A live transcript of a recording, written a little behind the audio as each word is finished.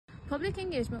Public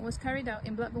engagement was carried out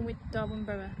in Blackburn with Darwen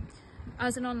Borough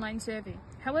as an online survey.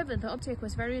 However, the uptake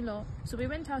was very low, so we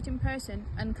went out in person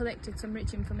and collected some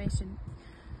rich information.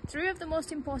 Three of the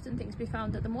most important things we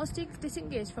found that the most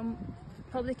disengaged from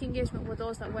public engagement were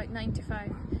those that worked 9 to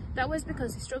 5. That was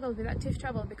because they struggled with active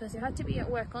travel because they had to be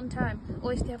at work on time,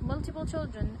 or if they have multiple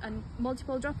children and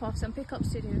multiple drop-offs and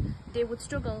pick-ups to do, they would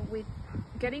struggle with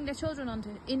getting their children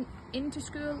into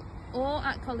school or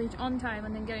at college on time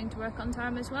and then getting to work on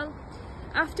time as well.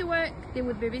 After work, they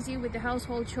would be busy with the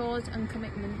household chores and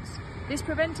commitments. This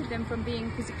prevented them from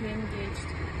being physically engaged.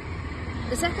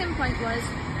 The second point was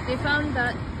they found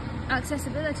that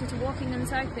accessibility to walking and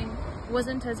cycling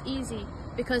wasn't as easy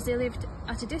because they lived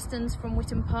at a distance from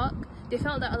Witham Park. They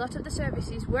felt that a lot of the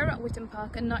services were at Witham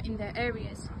Park and not in their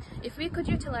areas. If we could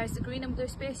utilise the green and blue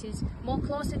spaces more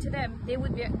closer to them, they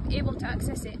would be able to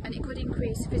access it and it could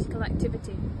increase physical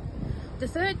activity. The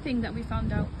third thing that we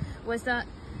found out was that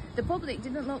the public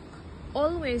didn't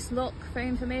always look for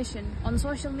information on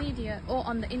social media or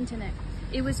on the internet.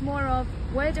 It was more of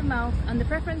word of mouth, and the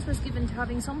preference was given to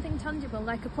having something tangible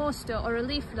like a poster or a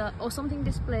leaflet or something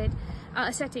displayed at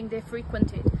a setting they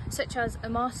frequented, such as a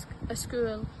mosque, a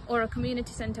school, or a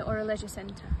community centre or a leisure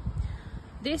centre.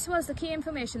 This was the key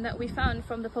information that we found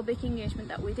from the public engagement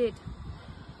that we did.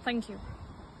 Thank you.